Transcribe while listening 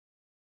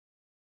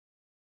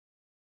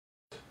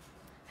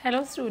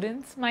Hello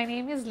students, my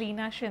name is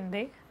Leena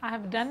Shinde. I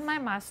have done my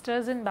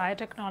masters in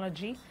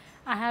biotechnology.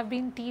 I have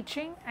been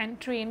teaching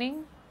and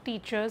training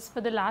teachers for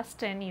the last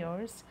 10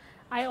 years.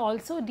 I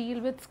also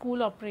deal with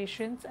school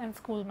operations and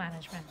school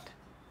management.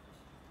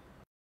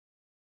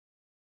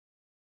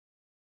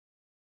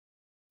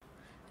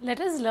 Let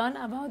us learn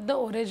about the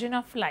origin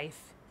of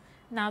life.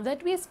 Now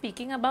that we are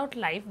speaking about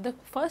life, the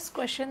first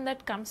question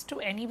that comes to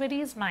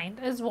anybody's mind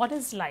is, what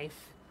is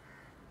life?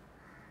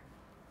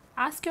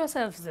 Ask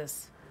yourselves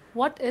this.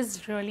 What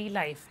is really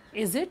life?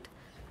 Is it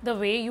the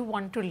way you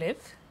want to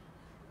live?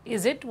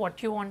 Is it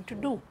what you want to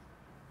do?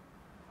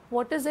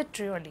 What is it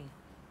really?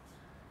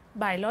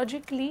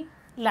 Biologically,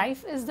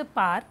 life is the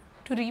power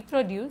to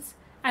reproduce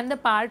and the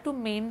power to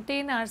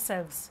maintain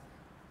ourselves.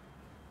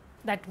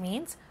 That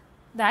means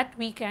that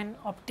we can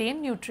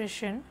obtain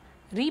nutrition,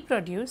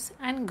 reproduce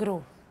and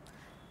grow.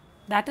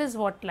 That is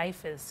what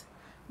life is.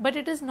 But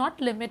it is not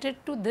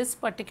limited to this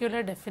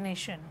particular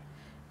definition.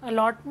 A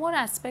lot more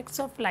aspects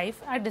of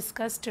life are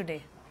discussed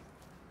today.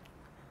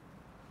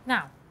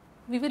 Now,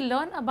 we will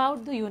learn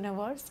about the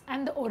universe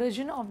and the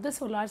origin of the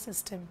solar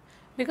system,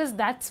 because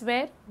that's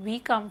where we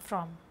come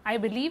from. I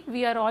believe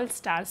we are all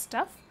star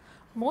stuff.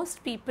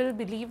 Most people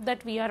believe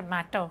that we are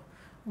matter,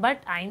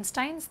 but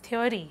Einstein's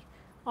theory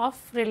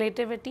of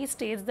relativity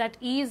states that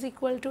E is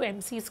equal to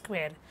mc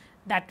square.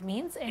 That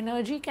means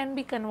energy can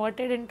be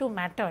converted into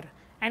matter,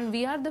 and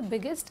we are the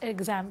biggest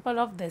example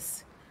of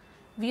this.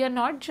 We are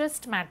not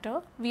just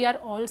matter, we are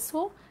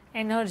also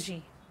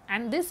energy,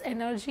 and this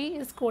energy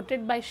is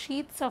coated by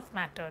sheaths of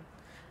matter.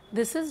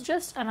 This is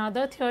just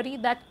another theory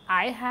that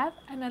I have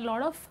and a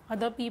lot of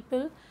other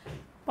people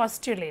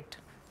postulate.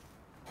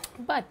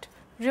 But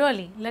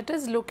really, let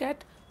us look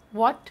at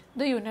what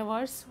the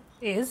universe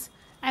is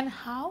and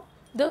how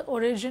the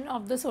origin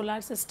of the solar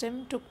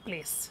system took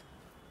place.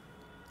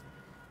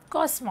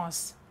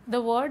 Cosmos.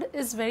 The word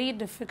is very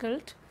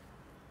difficult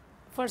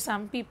for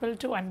some people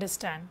to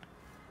understand,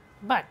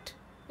 but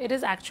it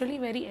is actually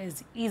very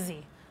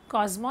easy.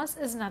 Cosmos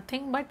is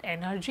nothing but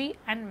energy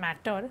and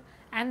matter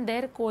and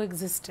their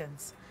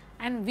coexistence,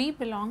 and we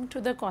belong to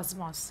the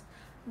cosmos.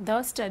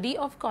 The study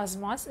of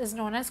cosmos is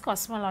known as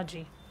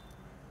cosmology.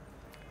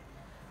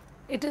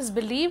 It is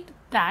believed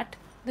that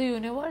the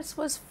universe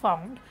was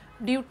formed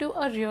due to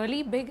a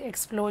really big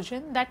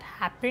explosion that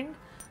happened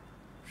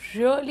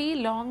really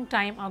long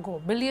time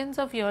ago, billions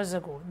of years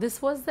ago.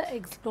 This was the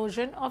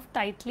explosion of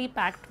tightly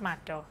packed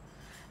matter.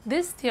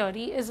 This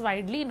theory is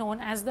widely known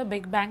as the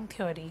Big Bang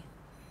theory.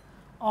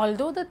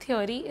 Although the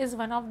theory is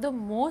one of the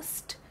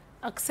most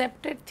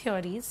accepted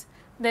theories,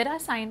 there are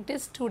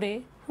scientists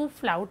today who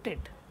flout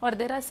it, or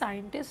there are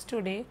scientists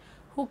today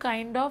who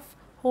kind of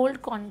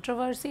hold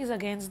controversies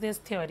against this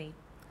theory.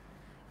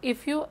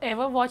 If you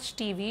ever watch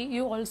TV,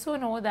 you also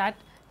know that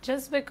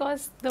just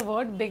because the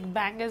word Big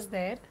Bang is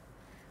there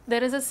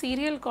is a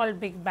serial called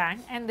Big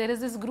Bang, and there is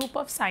this group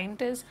of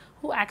scientists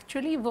who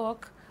actually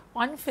work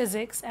on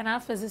physics and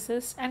are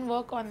physicists and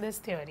work on this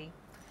theory.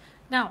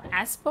 Now,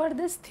 as per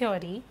this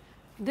theory,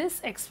 this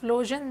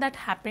explosion that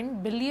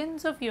happened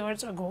billions of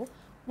years ago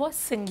was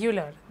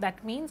singular.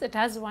 That means it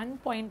has one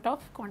point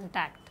of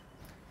contact.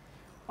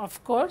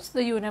 Of course,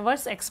 the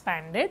universe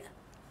expanded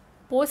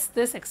post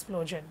this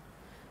explosion.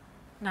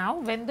 Now,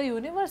 when the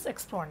universe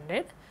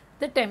expanded,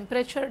 the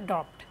temperature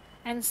dropped,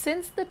 and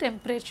since the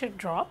temperature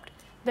dropped,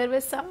 there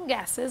were some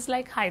gases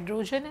like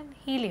hydrogen and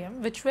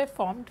helium which were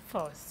formed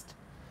first.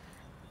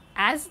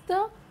 As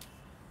the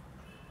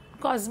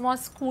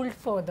cosmos cooled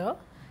further,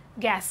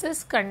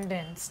 gases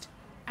condensed,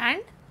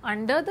 and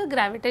under the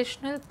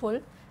gravitational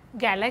pull,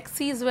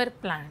 galaxies were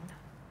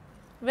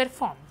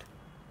formed.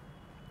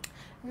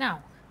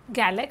 Now,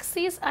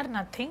 galaxies are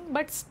nothing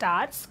but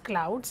stars,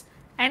 clouds,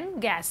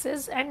 and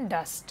gases and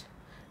dust.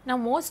 Now,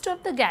 most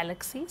of the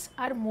galaxies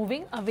are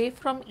moving away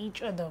from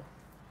each other.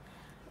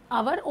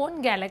 Our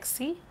own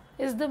galaxy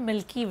is the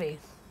Milky Way.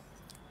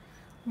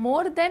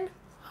 More than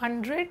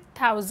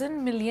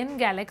 100,000 million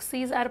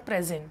galaxies are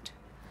present.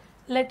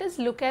 Let us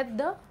look at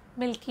the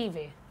Milky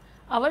Way.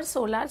 Our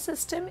solar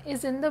system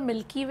is in the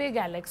Milky Way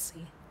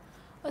galaxy.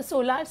 A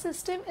solar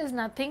system is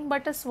nothing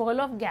but a swirl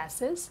of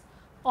gases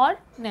or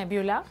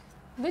nebula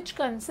which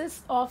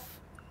consists of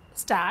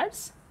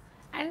stars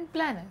and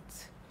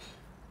planets.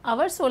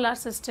 Our solar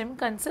system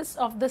consists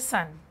of the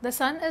sun. The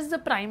sun is the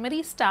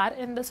primary star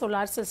in the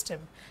solar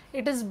system.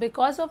 It is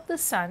because of the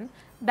sun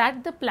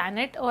that the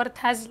planet Earth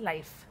has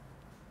life.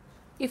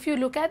 If you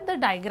look at the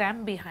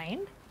diagram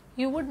behind,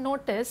 you would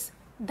notice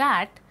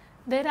that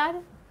there are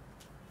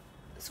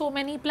so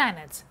many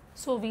planets.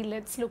 So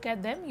let's look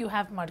at them. You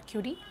have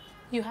Mercury,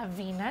 you have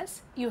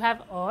Venus, you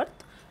have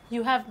Earth,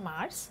 you have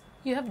Mars,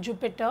 you have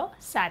Jupiter,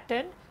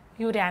 Saturn,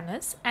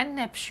 Uranus and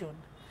Neptune.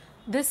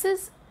 This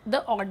is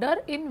the order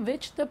in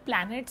which the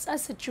planets are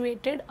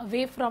situated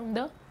away from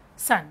the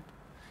sun.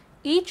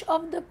 Each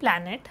of the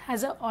planet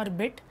has an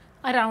orbit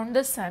around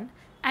the sun,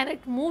 and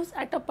it moves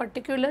at a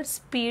particular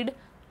speed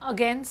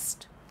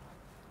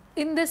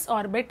in this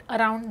orbit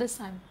around the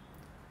sun.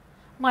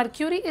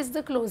 Mercury is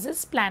the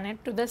closest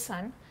planet to the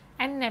sun,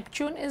 and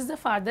Neptune is the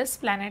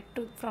farthest planet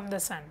from the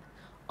Sun.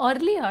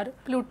 Earlier,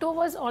 Pluto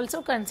was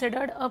also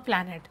considered a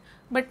planet,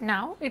 but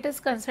now it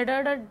is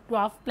considered a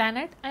dwarf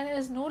planet and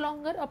is no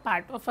longer a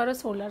part of our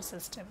solar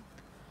system.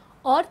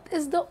 Earth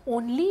is the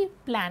only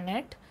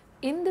planet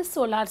in the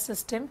solar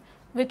system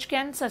which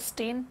can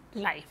sustain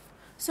life.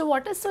 So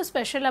what is so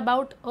special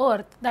about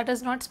Earth that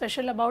is not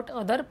special about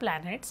other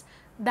planets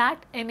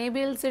that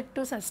enables it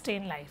to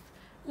sustain life?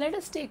 Let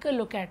us take a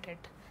look at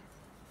it.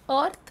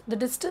 Earth, the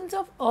distance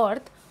of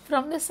Earth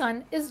from the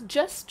Sun is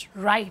just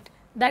right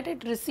that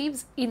it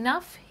receives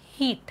enough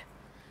heat.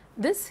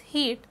 This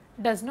heat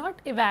does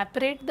not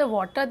evaporate the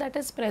water that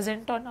is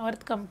present on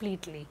Earth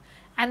completely,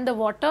 and the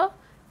water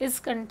is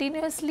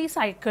continuously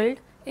cycled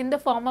in the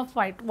form of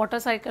water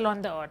cycle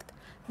on the Earth.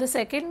 The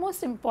second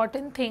most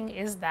important thing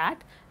is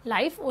that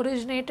life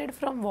originated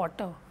from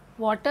water.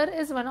 Water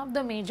is one of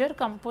the major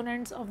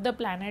components of the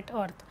planet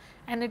Earth,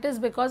 and it is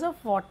because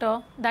of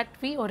water that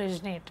we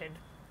originated.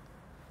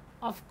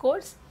 Of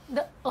course,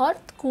 the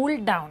Earth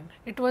cooled down.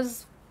 It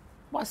was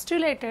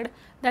postulated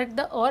that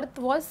the Earth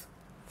was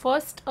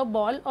first a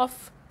ball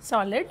of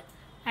solid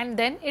and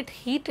then it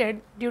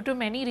heated due to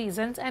many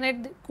reasons and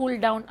it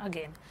cooled down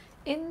again.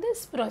 In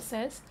this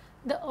process,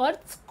 the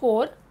Earth's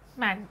core,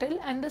 mantle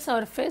and the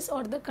surface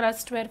or the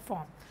crust were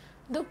formed.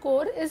 The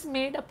core is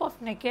made up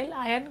of nickel,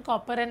 iron,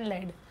 copper and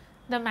lead.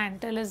 The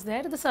mantle is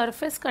there. The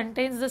surface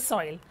contains the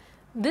soil.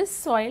 This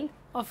soil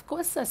of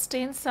course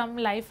sustains some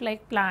life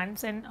like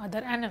plants and other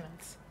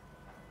animals.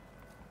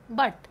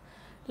 But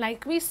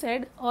like we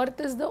said, Earth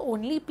is the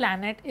only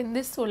planet in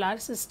this solar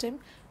system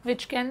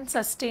which can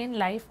sustain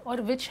life or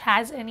which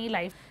has any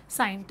life.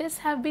 Scientists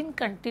have been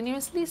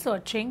continuously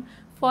searching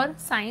for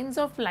signs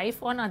of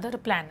life on other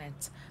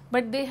planets,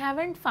 but they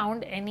haven't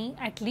found any,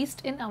 at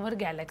least in our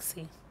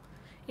galaxy.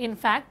 In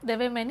fact, there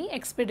were many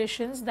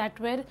expeditions that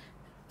were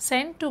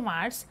sent to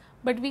Mars,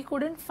 but we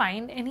couldn't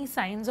find any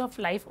signs of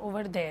life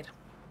over there.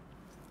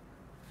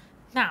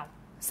 Now,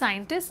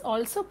 scientists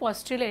also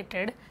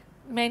postulated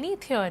many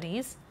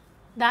theories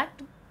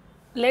that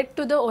led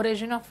to the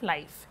origin of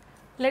life.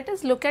 Let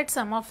us look at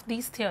some of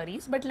these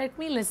theories, but let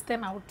me list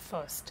them out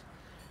first.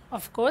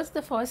 Of course,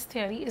 the first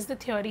theory is the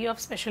theory of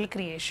special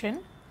creation.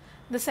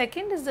 The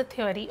second is the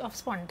theory of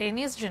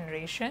spontaneous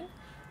generation.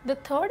 The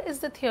third is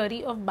the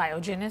theory of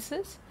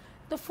biogenesis.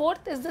 The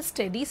fourth is the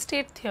steady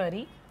state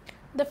theory.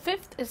 The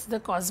fifth is the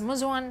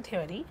cosmozoan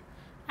theory.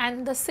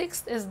 And the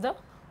sixth is the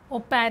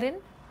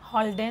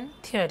Oparin-Haldane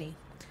theory.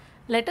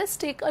 Let us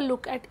take a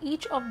look at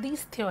each of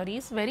these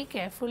theories very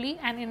carefully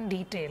and in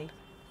detail.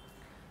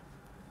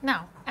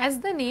 Now, as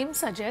the name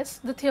suggests,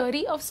 the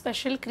theory of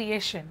special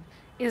creation.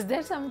 Is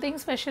there something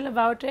special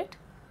about it?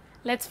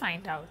 Let's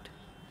find out.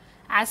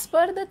 As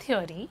per the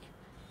theory,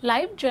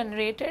 life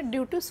generated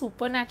due to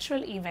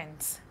supernatural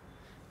events.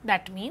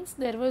 That means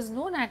there was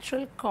no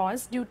natural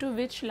cause due to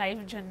which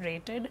life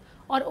generated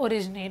or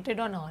originated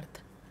on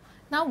Earth.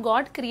 Now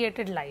God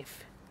created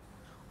life.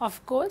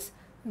 Of course,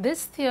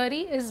 this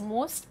theory is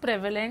most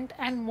prevalent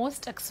and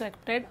most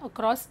accepted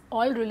across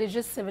all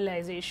religious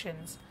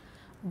civilizations.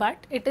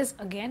 But it is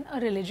again a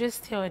religious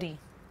theory.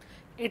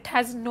 It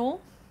has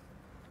no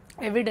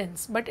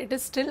evidence, but it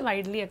is still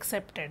widely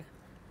accepted.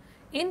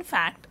 In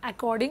fact,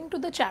 according to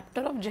the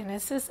chapter of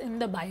Genesis in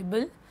the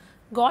Bible,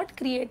 God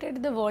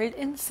created the world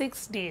in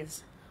 6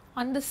 days.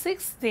 On the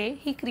 6th day,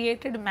 He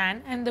created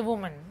man and the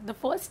woman. The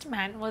first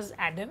man was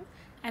Adam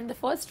and the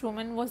first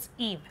woman was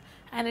Eve,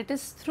 and it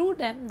is through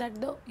them that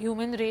the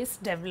human race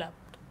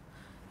developed.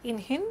 In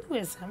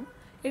Hinduism,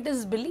 it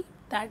is believed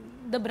that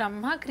the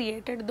Brahma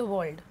created the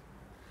world.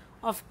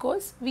 Of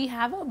course, we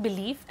have a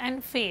belief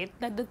and faith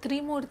that the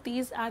three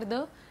Murtis are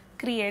the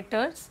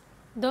creators,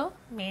 the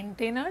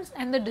maintainers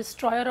and the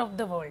destroyer of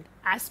the world.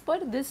 As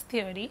per this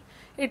theory,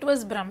 it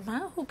was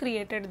Brahma who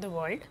created the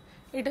world,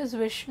 it is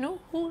Vishnu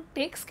who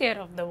takes care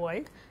of the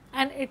world,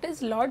 and it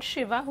is Lord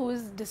Shiva who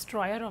is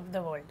destroyer of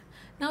the world.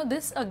 Now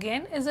this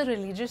again is a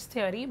religious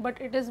theory, but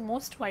it is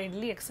most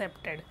widely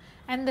accepted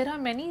and there are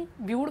many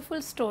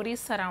beautiful stories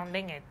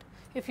surrounding it.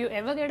 If you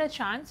ever get a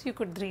chance, you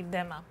could read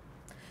them up.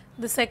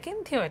 The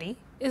second theory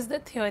is the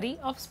theory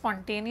of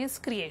spontaneous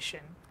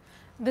creation.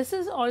 This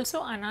is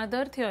also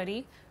another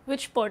theory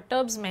which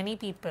perturbs many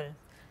people.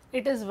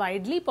 It is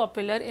widely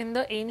popular in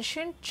the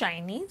ancient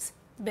Chinese,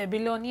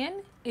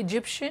 Babylonian,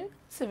 Egyptian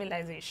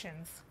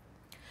civilizations.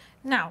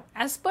 Now,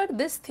 as per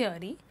this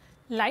theory,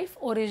 life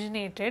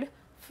originated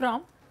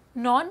from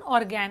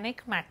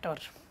non-organic matter.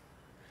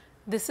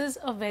 This is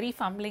a very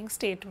fumbling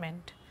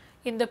statement.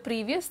 In the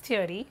previous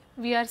theory,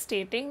 we are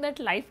stating that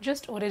life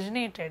just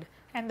originated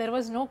and there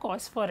was no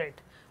cause for it.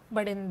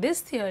 But in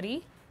this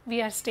theory,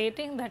 we are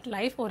stating that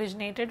life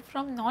originated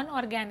from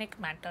non-organic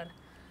matter.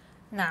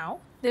 Now,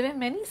 there were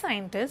many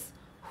scientists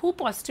who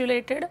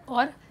postulated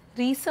or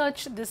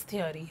researched this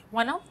theory.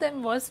 One of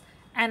them was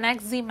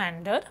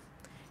Anaximander.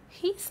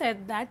 He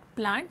said that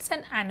plants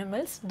and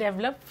animals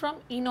developed from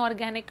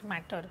inorganic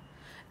matter.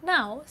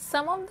 Now,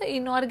 some of the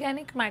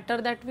inorganic matter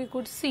that we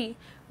could see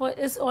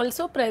is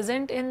also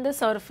present in the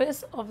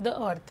surface of the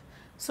earth.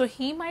 So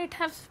he might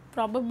have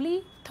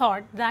probably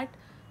thought that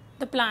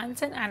the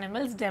plants and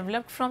animals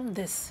developed from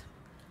this.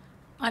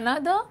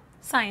 Another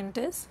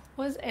scientist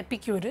was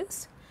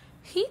Epicurus.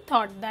 He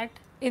thought that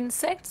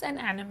insects and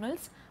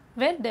animals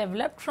were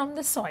developed from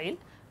the soil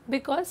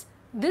because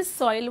this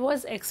soil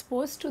was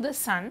exposed to the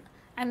sun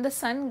and the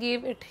sun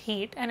gave it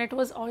heat, and it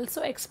was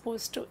also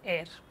exposed to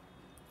air.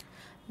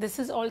 This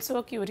is also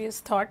a curious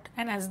thought,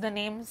 and as the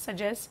name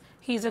suggests,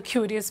 he is a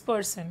curious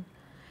person.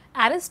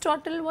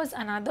 Aristotle was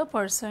another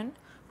person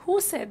who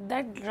said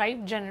that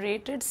life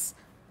generated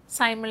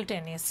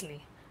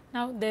simultaneously.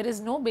 Now, there is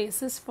no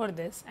basis for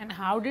this, and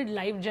how did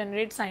life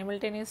generate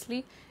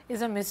simultaneously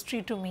is a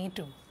mystery to me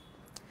too.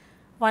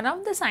 One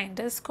of the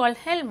scientists called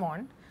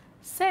Helmont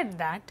said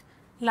that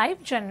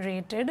life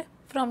generated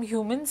from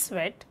human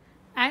sweat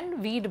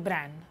and wheat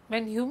bran.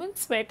 When human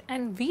sweat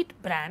and wheat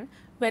bran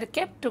were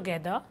kept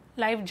together,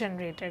 life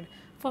generated.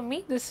 For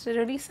me, this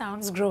really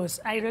sounds gross.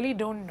 I really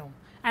don't know.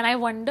 And I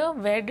wonder,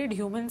 where did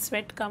human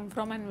sweat come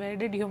from and where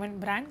did human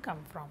bran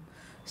come from?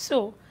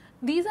 So,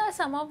 these are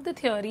some of the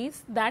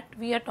theories that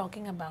we are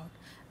talking about.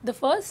 The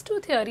first two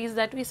theories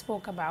that we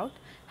spoke about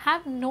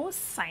have no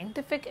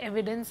scientific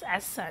evidence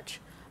as such,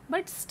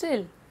 but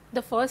still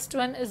the first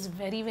one is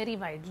very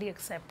widely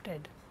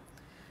accepted.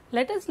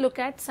 Let us look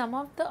at some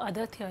of the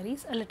other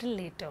theories a little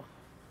later.